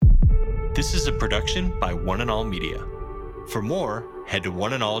This is a production by One and All Media. For more, head to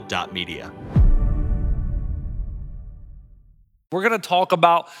oneandall.media. We're going to talk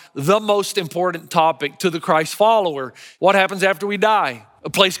about the most important topic to the Christ follower. What happens after we die?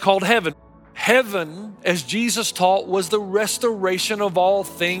 A place called heaven. Heaven, as Jesus taught, was the restoration of all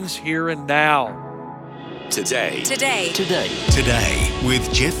things here and now. Today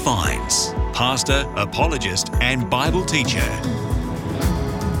with Jeff Vines, pastor, apologist, and Bible teacher.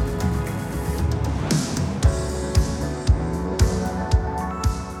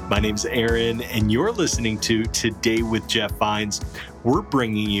 My name's Aaron, and you're listening to Today with Jeff Vines. We're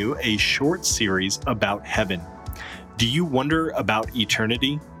bringing you a short series about heaven. Do you wonder about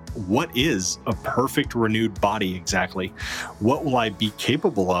eternity? What is a perfect renewed body exactly? What will I be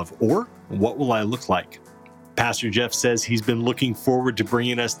capable of, or what will I look like? Pastor Jeff says he's been looking forward to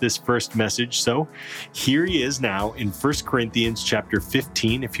bringing us this first message, so here he is now in 1 Corinthians chapter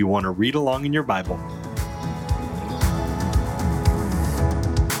 15, if you want to read along in your Bible.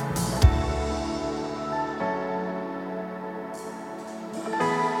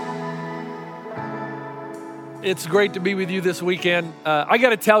 It's great to be with you this weekend. I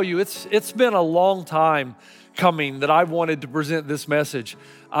got to tell you, it's been a long time coming that I've wanted to present this message.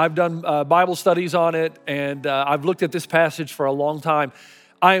 I've done Bible studies on it, and I've looked at this passage for a long time.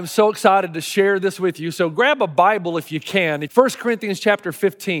 I am so excited to share this with you. So grab a Bible if you can. 1 Corinthians chapter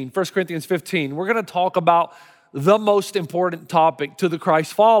 15, 1 Corinthians 15, we're going to talk about the most important topic to the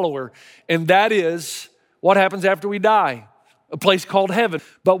Christ follower, and that is what happens after we die, a place called heaven.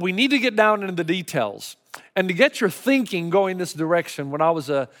 But we need to get down into the details. And to get your thinking going this direction, when I was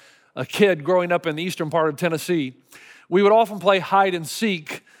a kid growing up in the eastern part of Tennessee, we would often play hide and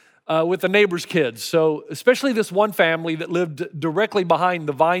seek with the neighbors' kids. So especially this one family that lived directly behind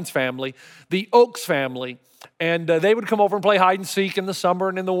the Vines family, the Oaks family. And they would come over and play hide and seek in the summer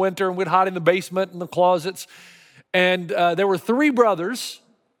and in the winter, and we'd hide in the basement and the closets. And there were three brothers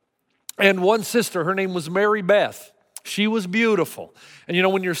and one sister. Her name was Mary Beth. She was beautiful. And you know,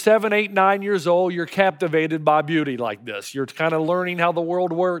 when you're 7, 8, 9 years old, you're captivated by beauty like this. You're kind of learning how the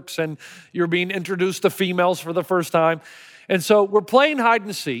world works, and you're being introduced to females for the first time. And so we're playing hide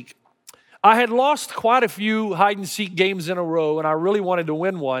and seek. I had lost quite a few hide and seek games in a row, and I really wanted to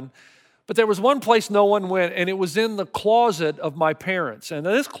win one. But there was one place no one went, and it was in the closet of my parents. And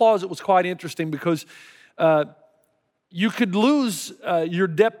this closet was quite interesting because you could lose your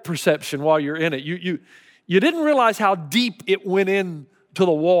depth perception while you're in it. You didn't realize how deep it went in to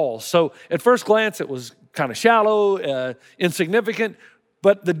the wall. So at first glance, it was kind of shallow, insignificant.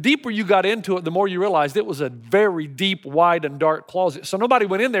 But the deeper you got into it, the more you realized it was a very deep, wide, and dark closet. So nobody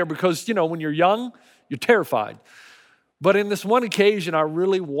went in there because, you know, when you're young, you're terrified. But in this one occasion, I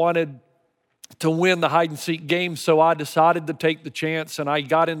really wanted to win the hide and seek game. So I decided to take the chance, and I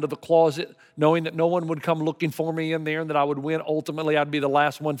got into the closet knowing that no one would come looking for me in there and that I would win. Ultimately, I'd be the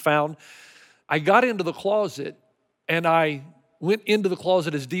last one found. I got into the closet, and I went into the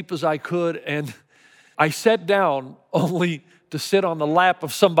closet as deep as I could, and I sat down only to sit on the lap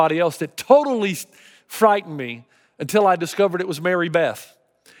of somebody else that totally frightened me until I discovered it was Mary Beth.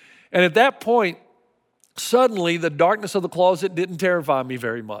 And at that point, suddenly the darkness of the closet didn't terrify me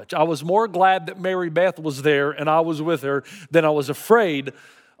very much. I was more glad that Mary Beth was there and I was with her than I was afraid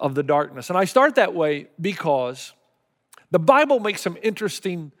of the darkness. And I start that way because the Bible makes some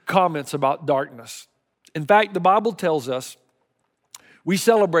interesting comments about darkness. In fact, the Bible tells us we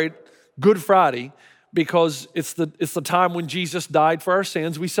celebrate Good Friday because it's the time when Jesus died for our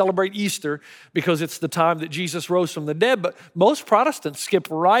sins. We celebrate Easter because it's the time that Jesus rose from the dead. But most Protestants skip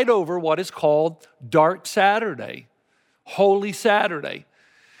right over what is called Dark Saturday, Holy Saturday.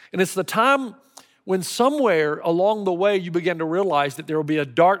 And it's the time when somewhere along the way you begin to realize that there will be a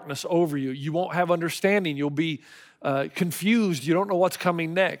darkness over you. You won't have understanding. You'll be confused. You don't know what's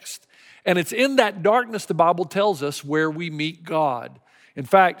coming next. And it's in that darkness, the Bible tells us, where we meet God. In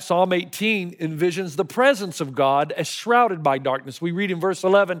fact, Psalm 18 envisions the presence of God as shrouded by darkness. We read in verse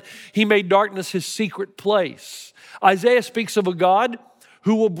 11, He made darkness His secret place. Isaiah speaks of a God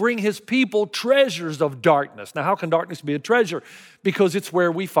who will bring His people treasures of darkness. Now, how can darkness be a treasure? Because it's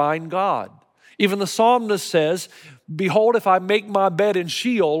where we find God. Even the psalmist says, Behold, if I make my bed in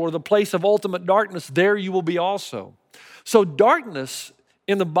Sheol, or the place of ultimate darkness, there you will be also. So darkness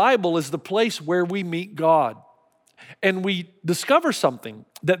in the Bible is the place where we meet God. And we discover something,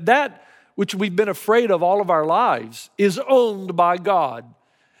 that which we've been afraid of all of our lives is owned by God.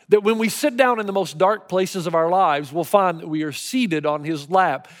 That when we sit down in the most dark places of our lives, we'll find that we are seated on His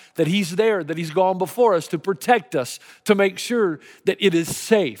lap, that He's there, that He's gone before us to protect us, to make sure that it is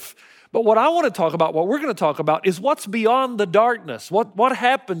safe. But what I want to talk about, what we're going to talk about, is what's beyond the darkness. What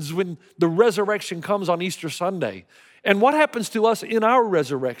happens when the resurrection comes on Easter Sunday? And what happens to us in our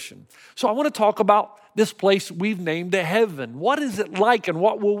resurrection? So I want to talk about this place we've named heaven. What is it like and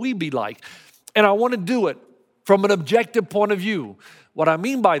what will we be like? And I want to do it from an objective point of view. What I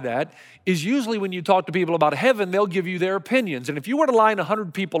mean by that is usually when you talk to people about heaven, they'll give you their opinions. And if you were to line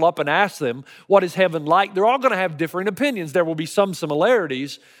 100 people up and ask them, what is heaven like? They're all going to have different opinions. There will be some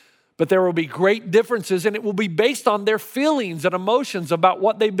similarities, but there will be great differences, and it will be based on their feelings and emotions about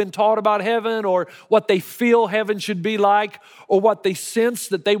what they've been taught about heaven, or what they feel heaven should be like, or what they sense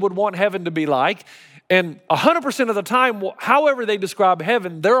that they would want heaven to be like. And 100% of the time, however they describe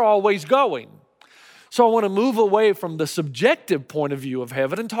heaven, they're always going. So I want to move away from the subjective point of view of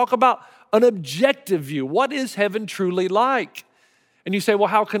heaven and talk about an objective view. What is heaven truly like? And you say, well,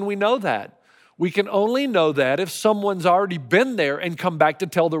 how can we know that? We can only know that if someone's already been there and come back to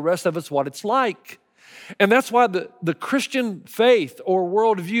tell the rest of us what it's like. And that's why the Christian faith or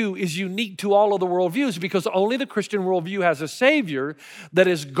worldview is unique to all of the worldviews, because only the Christian worldview has a Savior that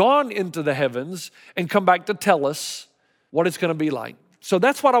has gone into the heavens and come back to tell us what it's going to be like. So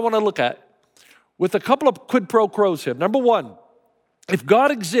that's what I want to look at with a couple of quid pro quos here. Number one, if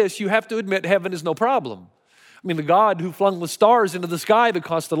God exists, you have to admit heaven is no problem. I mean, the God who flung the stars into the sky, the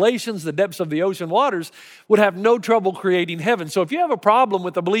constellations, the depths of the ocean waters, would have no trouble creating heaven. So if you have a problem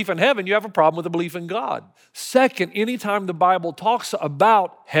with the belief in heaven, you have a problem with the belief in God. Second, anytime the Bible talks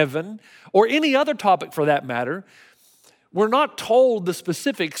about heaven, or any other topic for that matter, we're not told the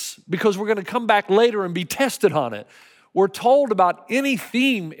specifics because we're going to come back later and be tested on it. We're told about any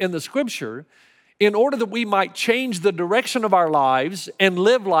theme in the Scripture in order that we might change the direction of our lives and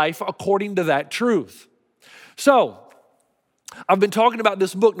live life according to that truth. So, I've been talking about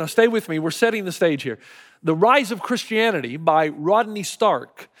this book. Now, stay with me. We're setting the stage here. The Rise of Christianity by Rodney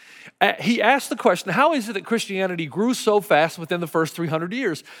Stark. He asked the question, how is it that Christianity grew so fast within the first 300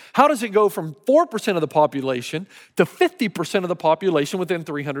 years? How does it go from 4% of the population to 50% of the population within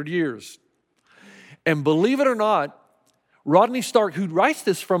 300 years? And believe it or not, Rodney Stark, who writes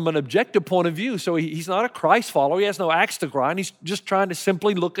this from an objective point of view, so he's not a Christ follower, he has no axe to grind, he's just trying to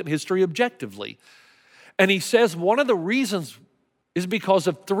simply look at history objectively. And he says one of the reasons is because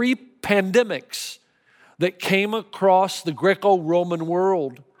of 3 pandemics that came across the Greco-Roman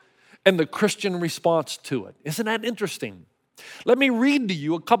world and the Christian response to it. Isn't that interesting? Let me read to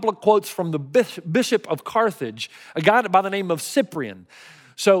you a couple of quotes from the Bishop of Carthage, a guy by the name of Cyprian.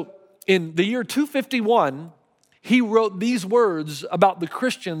 So in the year 251, he wrote these words about the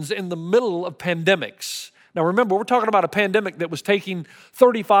Christians in the middle of pandemics. Now remember, we're talking about a pandemic that was taking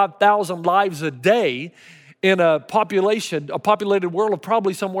 35,000 lives a day in a populated world of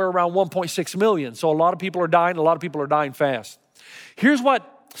probably somewhere around 1.6 million. So a lot of people are dying, a lot of people are dying fast. Here's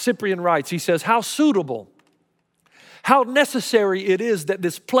what Cyprian writes. He says, how suitable, how necessary it is that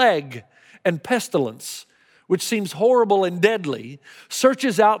this plague and pestilence, which seems horrible and deadly,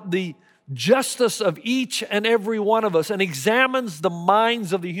 searches out the justice of each and every one of us and examines the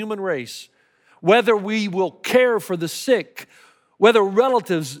minds of the human race, whether we will care for the sick, whether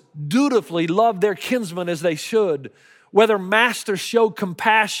relatives dutifully love their kinsmen as they should, whether masters show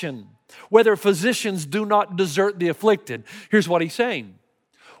compassion, whether physicians do not desert the afflicted. Here's what he's saying.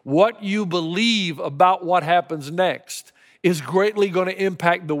 What you believe about what happens next is greatly going to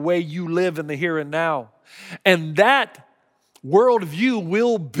impact the way you live in the here and now. And that worldview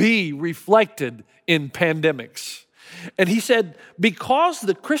will be reflected in pandemics. And he said, because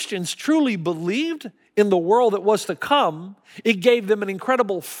the Christians truly believed in the world that was to come, it gave them an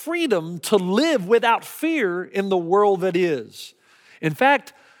incredible freedom to live without fear in the world that is. In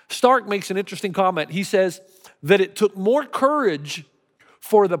fact, Stark makes an interesting comment. He says that it took more courage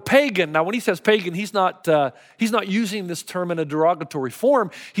for the pagan. Now, when he says pagan, he's not using this term in a derogatory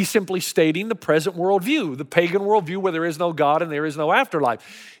form. He's simply stating the present worldview, the pagan worldview where there is no God and there is no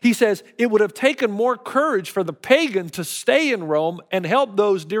afterlife. He says it would have taken more courage for the pagan to stay in Rome and help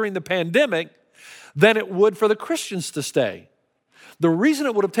those during the pandemic than it would for the Christians to stay. The reason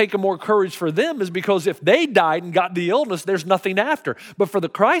it would have taken more courage for them is because if they died and got the illness, there's nothing after. But for the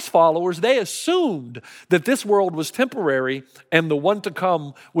Christ followers, they assumed that this world was temporary and the one to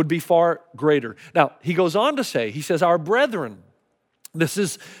come would be far greater. Now, he goes on to say, he says, our brethren, this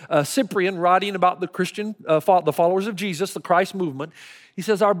is Cyprian writing about the Christian, the followers of Jesus, the Christ movement. He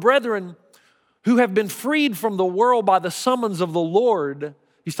says, our brethren who have been freed from the world by the summons of the Lord,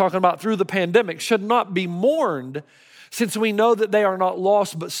 he's talking about through the pandemic, should not be mourned, since we know that they are not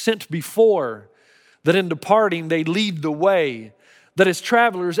lost but sent before, that in departing they lead the way, that as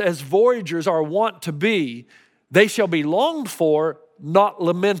travelers, as voyagers are wont to be, they shall be longed for, not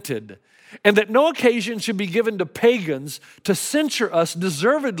lamented, and that no occasion should be given to pagans to censure us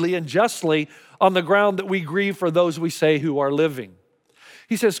deservedly and justly on the ground that we grieve for those we say who are living.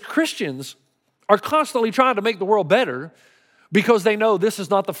 He says Christians are constantly trying to make the world better because they know this is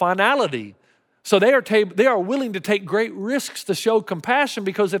not the finality. So they are willing to take great risks to show compassion,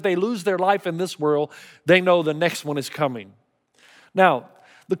 because if they lose their life in this world, they know the next one is coming. Now,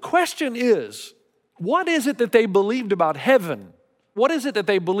 the question is, what is it that they believed about heaven? What is it that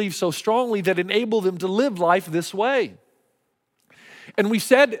they believe so strongly that enabled them to live life this way? And we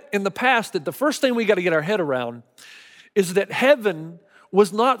said in the past that the first thing we got to get our head around is that heaven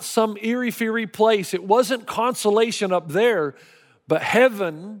was not some airy-fairy place. It wasn't consolation up there, but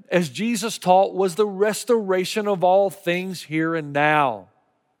heaven, as Jesus taught, was the restoration of all things here and now.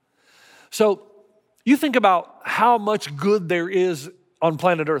 So you think about how much good there is on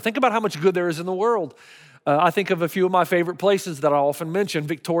planet Earth. Think about how much good there is in the world. I think of a few of my favorite places that I often mention.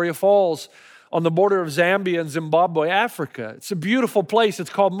 Victoria Falls on the border of Zambia and Zimbabwe, Africa. It's a beautiful place. It's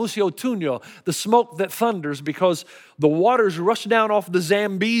called Museo Tunyo, the smoke that thunders, because the waters rush down off the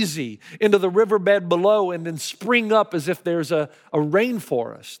Zambezi into the riverbed below and then spring up as if there's a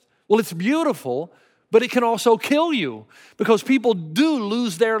rainforest. Well, it's beautiful, but it can also kill you, because people do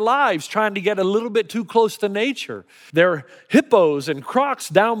lose their lives trying to get a little bit too close to nature. There are hippos and crocs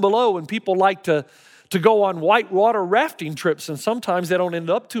down below, and people like to go on whitewater rafting trips, and sometimes they don't end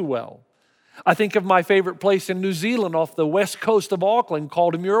up too well. I think of my favorite place in New Zealand off the west coast of Auckland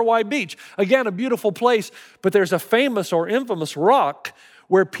called Muriwai Beach. Again, a beautiful place, but there's a famous or infamous rock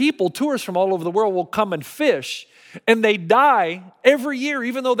where people, tourists from all over the world, will come and fish, and they die every year,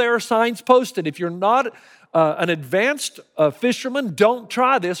 even though there are signs posted. If you're not an advanced fisherman, don't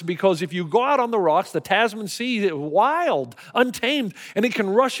try this, because if you go out on the rocks, the Tasman Sea is wild, untamed, and it can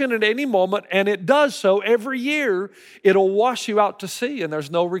rush in at any moment, and it does so every year. It'll wash you out to sea, and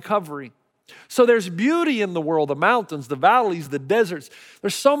there's no recovery. So there's beauty in the world, the mountains, the valleys, the deserts.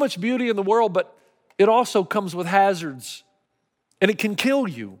 There's so much beauty in the world, but it also comes with hazards, and it can kill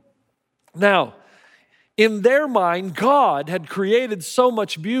you. Now, in their mind, God had created so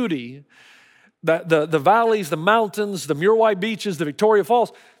much beauty, that the valleys, the mountains, the Muriwai beaches, the Victoria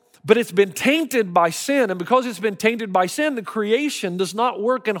Falls, but it's been tainted by sin. And because it's been tainted by sin, the creation does not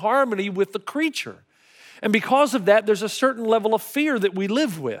work in harmony with the creature. And because of that, there's a certain level of fear that we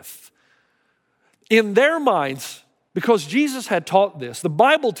live with. In their minds, because Jesus had taught this, the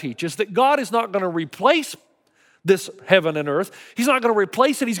Bible teaches that God is not going to replace this heaven and earth. He's not going to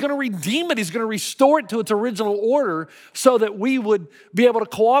replace it. He's going to redeem it. He's going to restore it to its original order so that we would be able to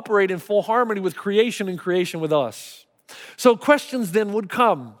cooperate in full harmony with creation and creation with us. So questions then would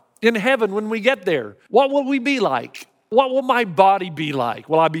come in heaven when we get there. What will we be like? What will my body be like?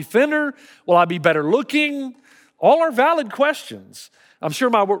 Will I be thinner? Will I be better looking? All are valid questions. I'm sure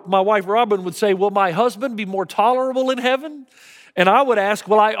my wife Robin would say, will my husband be more tolerable in heaven? And I would ask,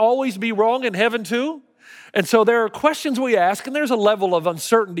 will I always be wrong in heaven too? And so there are questions we ask, and there's a level of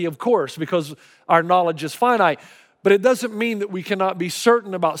uncertainty, of course, because our knowledge is finite. But it doesn't mean that we cannot be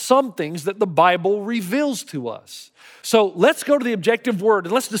certain about some things that the Bible reveals to us. So let's go to the objective word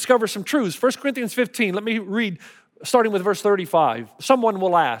and let's discover some truths. 1 Corinthians 15, let me read, starting with verse 35. Someone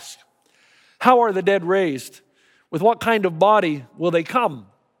will ask, how are the dead raised? With what kind of body will they come?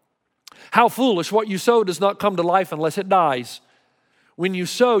 How foolish, what you sow does not come to life unless it dies. When you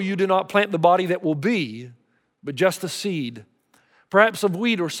sow, you do not plant the body that will be, but just a seed, perhaps of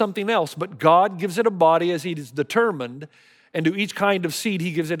wheat or something else. But God gives it a body as He is determined, and to each kind of seed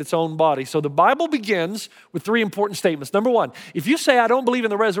He gives it its own body. So the Bible begins with three important statements. Number one, if you say, I don't believe in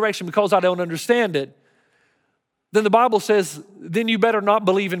the resurrection because I don't understand it, then the Bible says, then you better not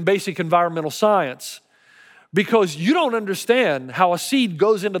believe in basic environmental science, because you don't understand how a seed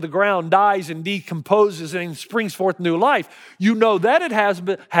goes into the ground, dies and decomposes and springs forth new life. You know that it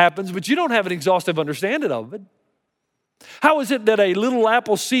happens, but you don't have an exhaustive understanding of it. How is it that a little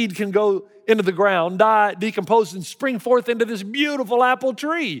apple seed can go into the ground, die, decompose, and spring forth into this beautiful apple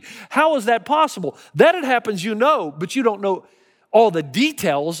tree? How is that possible? That it happens, you know, but you don't know all the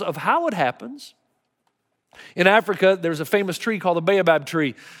details of how it happens. In Africa, there's a famous tree called the baobab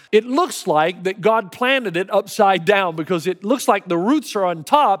tree. It looks like that God planted it upside down, because it looks like the roots are on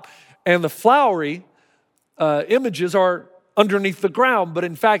top and the flowery images are underneath the ground. But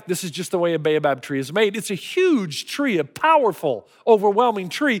in fact, this is just the way a baobab tree is made. It's a huge tree, a powerful, overwhelming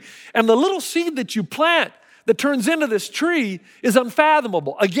tree. And the little seed that you plant that turns into this tree is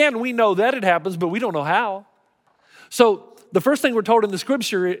unfathomable. Again, we know that it happens, but we don't know how. So the first thing we're told in the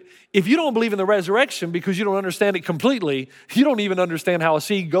scripture, if you don't believe in the resurrection because you don't understand it completely, you don't even understand how a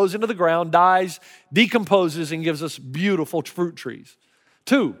seed goes into the ground, dies, decomposes, and gives us beautiful fruit trees.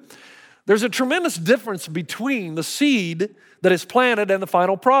 2, there's a tremendous difference between the seed that is planted and the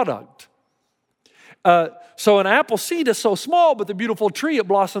final product. So an apple seed is so small, but the beautiful tree it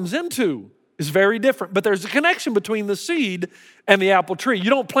blossoms into is very different. But there's a connection between the seed and the apple tree. You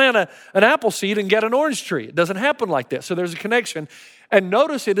don't plant an apple seed and get an orange tree. It doesn't happen like that. So there's a connection. And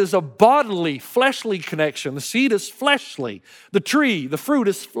notice it is a bodily, fleshly connection. The seed is fleshly. The tree, the fruit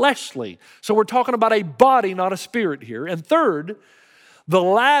is fleshly. So we're talking about a body, not a spirit here. And third, the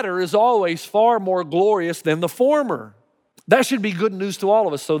latter is always far more glorious than the former. That should be good news to all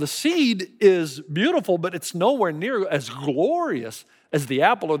of us. So the seed is beautiful, but it's nowhere near as glorious as the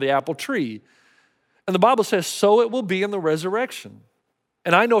apple or the apple tree. And the Bible says, so it will be in the resurrection.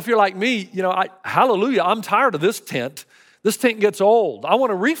 And I know if you're like me, hallelujah, I'm tired of this tent. This tent gets old. I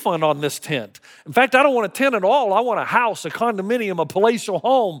want a refund on this tent. In fact, I don't want a tent at all. I want a house, a condominium, a palatial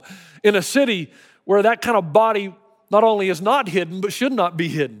home in a city where that kind of body not only is not hidden, but should not be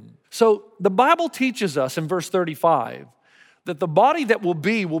hidden. So the Bible teaches us in verse 35 that the body that will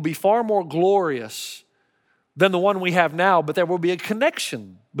be far more glorious than the one we have now, but there will be a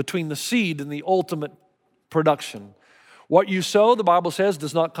connection between the seed and the ultimate production. What you sow, the Bible says,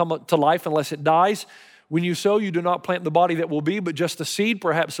 does not come to life unless it dies. When you sow, you do not plant the body that will be, but just a seed,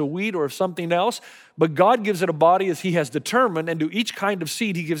 perhaps a weed or something else. But God gives it a body as He has determined, and to each kind of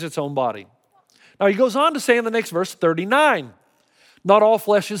seed, He gives its own body. Now, He goes on to say in the next verse, 39, not all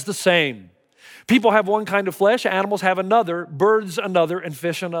flesh is the same. People have one kind of flesh, animals have another, birds another, and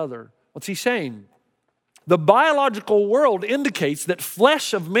fish another. What's He saying? The biological world indicates that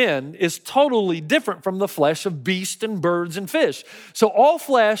flesh of men is totally different from the flesh of beasts and birds and fish. So all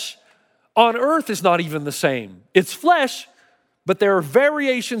flesh on earth is not even the same. It's flesh, but there are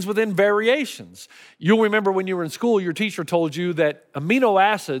variations within variations. You'll remember when you were in school, your teacher told you that amino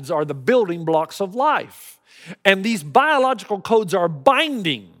acids are the building blocks of life. And these biological codes are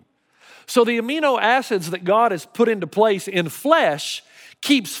binding. So the amino acids that God has put into place in flesh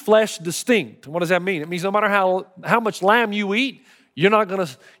keeps flesh distinct. What does that mean? It means no matter how much lamb you eat, you're not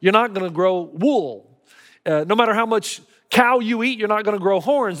gonna grow wool. No matter how much cow you eat, you're not gonna grow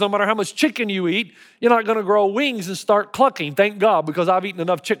horns. No matter how much chicken you eat, you're not gonna grow wings and start clucking. Thank God, because I've eaten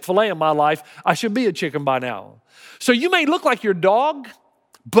enough Chick-fil-A in my life, I should be a chicken by now. So you may look like your dog,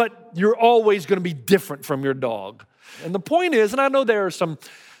 but you're always gonna be different from your dog. And the point is, and I know there are some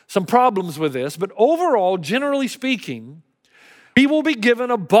problems with this, but overall, generally speaking, we will be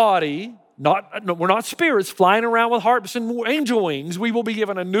given a body, we're not spirits flying around with harps and angel wings. We will be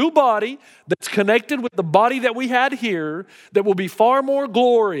given a new body that's connected with the body that we had here that will be far more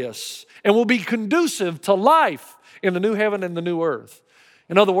glorious and will be conducive to life in the new heaven and the new earth.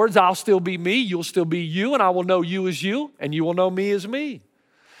 In other words, I'll still be me, you'll still be you, and I will know you as you, and you will know me as me.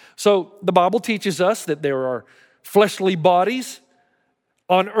 So the Bible teaches us that there are fleshly bodies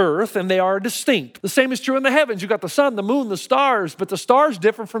on earth, and they are distinct. The same is true in the heavens. You've got the sun, the moon, the stars, but the stars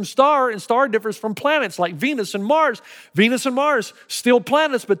differ from star, and star differs from planets like Venus and Mars. Venus and Mars, still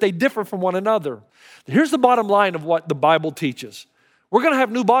planets, but they differ from one another. Here's the bottom line of what the Bible teaches. We're going to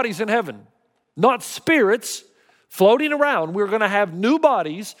have new bodies in heaven, not spirits floating around. We're going to have new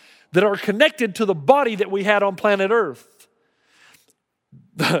bodies that are connected to the body that we had on planet Earth.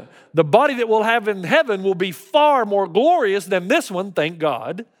 The body that we'll have in heaven will be far more glorious than this one, thank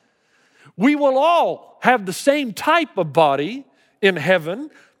God. We will all have the same type of body in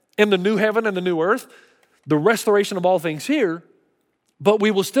heaven, in the new heaven and the new earth, the restoration of all things here, but we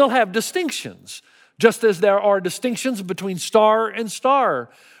will still have distinctions, just as there are distinctions between star and star,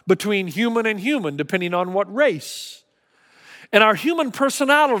 between human and human, depending on what race. And our human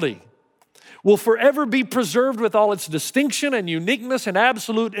personality will forever be preserved with all its distinction and uniqueness and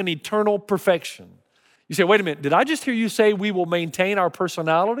absolute and eternal perfection. You say, wait a minute, did I just hear you say we will maintain our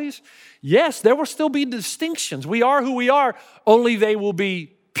personalities? Yes, there will still be distinctions. We are who we are, only they will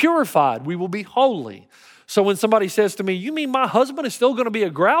be purified. We will be holy. So when somebody says to me, you mean my husband is still going to be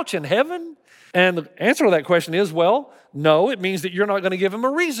a grouch in heaven? And the answer to that question is, well, no, it means that you're not going to give him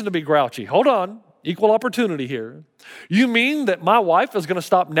a reason to be grouchy. Hold on. Equal opportunity here. You mean that my wife is going to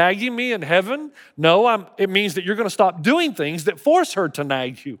stop nagging me in heaven? No, it means that you're going to stop doing things that force her to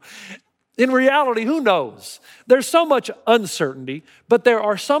nag you. In reality, who knows? There's so much uncertainty, but there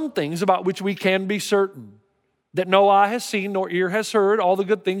are some things about which we can be certain. That no eye has seen, nor ear has heard, all the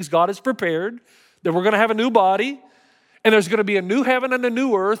good things God has prepared, that we're going to have a new body, and there's going to be a new heaven and a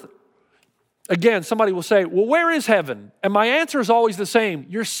new earth. Again, somebody will say, well, where is heaven? And my answer is always the same.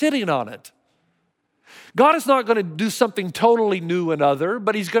 You're sitting on it. God is not going to do something totally new and other,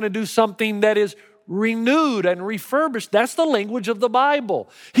 but he's going to do something that is renewed and refurbished. That's the language of the Bible.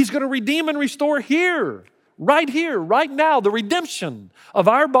 He's going to redeem and restore here, right now, the redemption of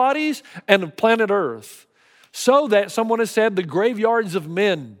our bodies and of planet Earth. So that, someone has said, the graveyards of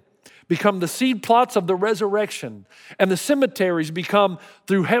men become the seed plots of the resurrection, and the cemeteries become,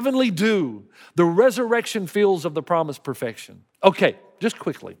 through heavenly dew, the resurrection fields of the promised perfection. Okay, just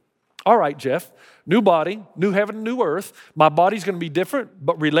quickly. All right, Jeff, new body, new heaven, new earth. My body's going to be different,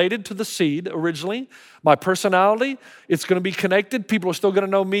 but related to the seed originally. My personality, it's going to be connected. People are still going to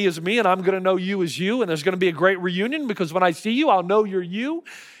know me as me, and I'm going to know you as you, and there's going to be a great reunion because when I see you, I'll know you're you.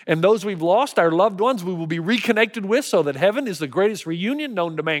 And those we've lost, our loved ones, we will be reconnected with so that heaven is the greatest reunion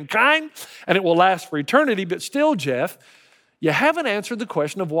known to mankind, and it will last for eternity. But still, Jeff, you haven't answered the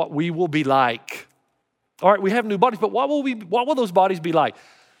question of what we will be like. All right, we have new bodies, but what will those bodies be like?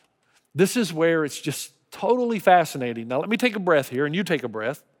 This is where it's just totally fascinating. Now, let me take a breath here, and you take a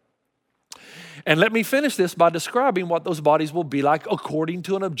breath. And let me finish this by describing what those bodies will be like according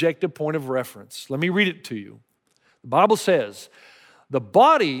to an objective point of reference. Let me read it to you. The Bible says, the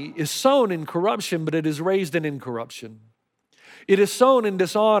body is sown in corruption, but it is raised in incorruption. It is sown in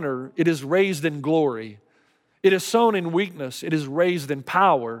dishonor, it is raised in glory. It is sown in weakness, it is raised in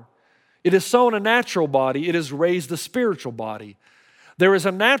power. It is sown a natural body, it is raised a spiritual body. There is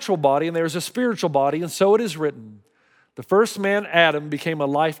a natural body and there is a spiritual body, and so it is written. The first man, Adam, became a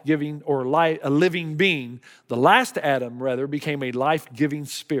life-giving or a living being. The last Adam, rather, became a life-giving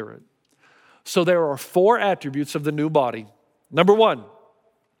spirit. So there are 4 attributes of the new body. Number 1,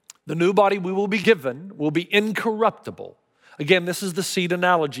 the new body we will be given will be incorruptible. Again, this is the seed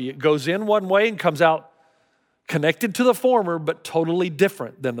analogy. It goes in one way and comes out connected to the former, but totally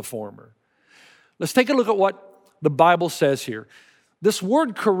different than the former. Let's take a look at what the Bible says here. This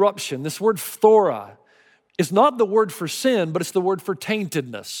word corruption, this word phthora, is not the word for sin, but it's the word for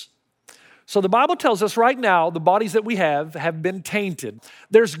taintedness. So the Bible tells us right now the bodies that we have been tainted.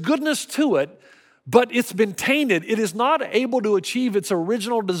 There's goodness to it, but it's been tainted. It is not able to achieve its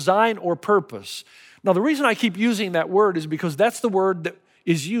original design or purpose. Now, the reason I keep using that word is because that's the word that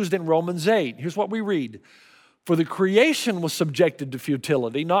is used in Romans 8. Here's what we read. For the creation was subjected to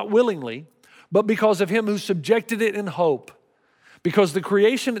futility, not willingly, but because of him who subjected it in hope. Because the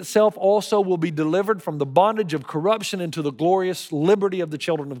creation itself also will be delivered from the bondage of corruption into the glorious liberty of the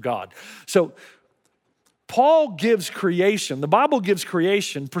children of God. So Paul gives creation, the Bible gives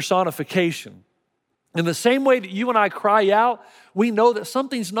creation personification. In the same way that you and I cry out, we know that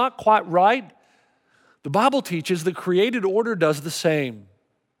something's not quite right. The Bible teaches the created order does the same.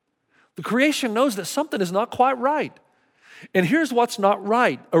 The creation knows that something is not quite right. And here's what's not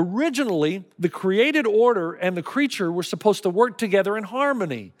right. Originally, the created order and the creature were supposed to work together in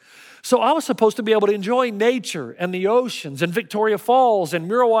harmony. So I was supposed to be able to enjoy nature and the oceans and Victoria Falls and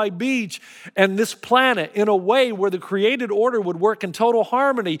Muriwai Beach and this planet in a way where the created order would work in total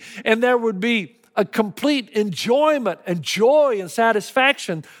harmony, and there would be a complete enjoyment and joy and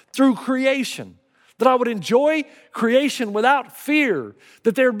satisfaction through creation. That I would enjoy creation without fear,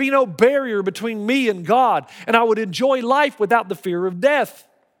 that there would be no barrier between me and God, and I would enjoy life without the fear of death.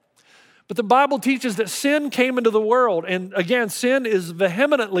 But the Bible teaches that sin came into the world, and again, sin is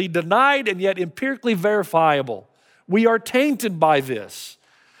vehemently denied and yet empirically verifiable. We are tainted by this.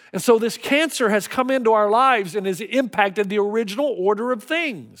 And so this cancer has come into our lives and has impacted the original order of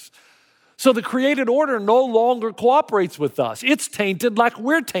things. So the created order no longer cooperates with us. It's tainted like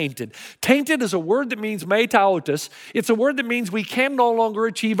we're tainted. Tainted is a word that means metaotis. It's a word that means we can no longer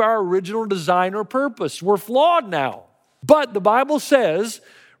achieve our original design or purpose. We're flawed now. But the Bible says,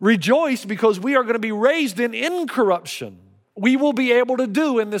 rejoice because we are going to be raised in incorruption. We will be able to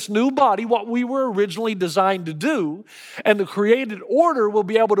do in this new body what we were originally designed to do, and the created order will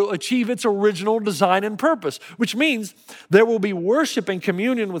be able to achieve its original design and purpose, which means there will be worship and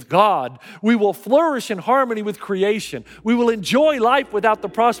communion with God. We will flourish in harmony with creation. We will enjoy life without the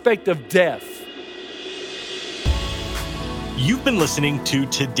prospect of death. You've been listening to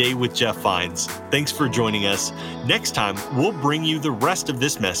Today with Jeff Vines. Thanks for joining us. Next time, we'll bring you the rest of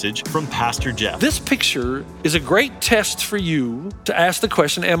this message from Pastor Jeff. This picture is a great test for you to ask the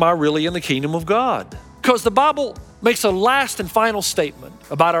question, am I really in the kingdom of God? Because the Bible makes a last and final statement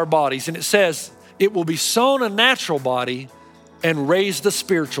about our bodies, and it says, it will be sown a natural body and raised a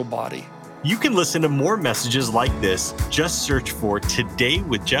spiritual body. You can listen to more messages like this. Just search for Today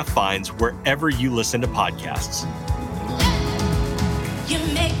with Jeff Vines wherever you listen to podcasts. You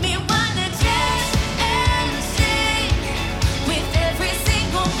make me wanna dance and sing with every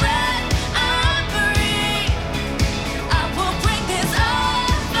single breath I breathe. I will bring this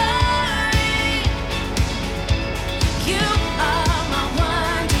offering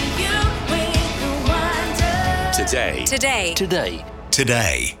Today.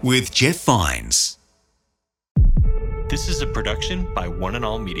 Today with Jeff Vines. This is a production by One and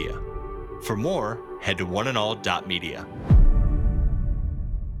All Media. For more, head to oneandall.media.